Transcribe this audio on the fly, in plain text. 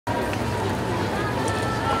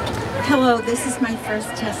Hello, this is my first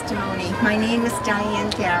testimony. My name is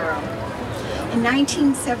Diane. In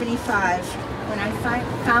 1975, when I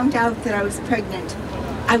found out that I was pregnant,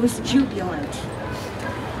 I was jubilant.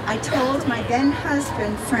 I told my then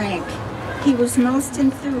husband, Frank. He was most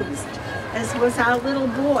enthused, as was our little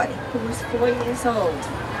boy, who was 4 years old.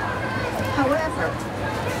 However,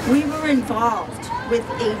 we were involved with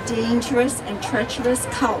a dangerous and treacherous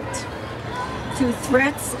cult. Through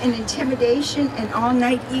threats and intimidation and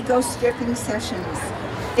all-night ego-stripping sessions,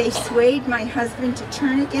 they swayed my husband to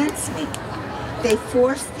turn against me. They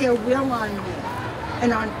forced their will on me.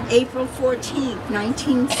 And on April 14,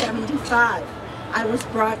 1975, I was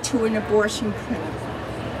brought to an abortion clinic.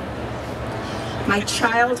 My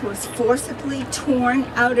child was forcibly torn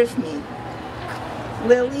out of me.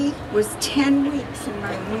 Lily was 10 weeks in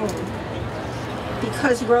my womb.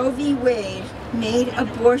 Because Roe v. Wade made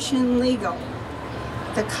abortion legal,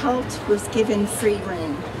 the cult was given free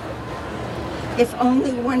rein. If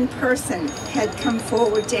only one person had come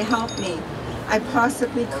forward to help me, I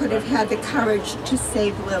possibly could have had the courage to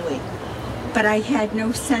save Lily. But I had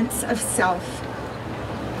no sense of self.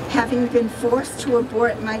 Having been forced to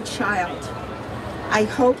abort my child, I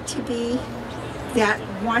hope to be that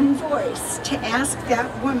one voice to ask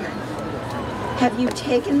that woman, have you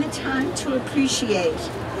taken the time to appreciate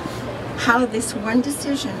how this one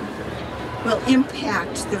decision will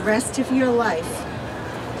impact the rest of your life?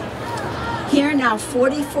 Here now,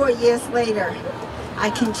 44 years later, I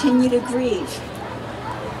continue to grieve.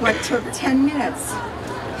 What took 10 minutes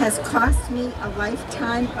has cost me a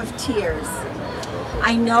lifetime of tears.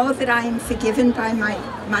 I know that I am forgiven by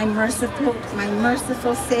my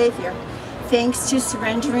merciful Savior, thanks to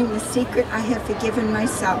surrendering the secret I have forgiven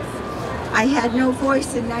myself. I had no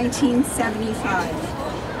voice in 1975.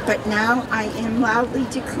 But now I am loudly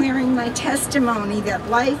declaring my testimony that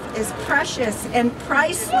life is precious and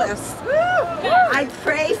priceless. I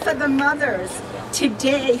pray for the mothers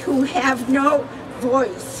today who have no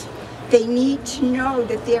voice. They need to know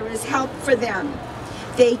that there is help for them.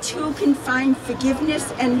 They too can find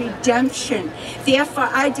forgiveness and redemption. Therefore,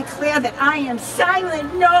 I declare that I am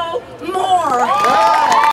silent no more.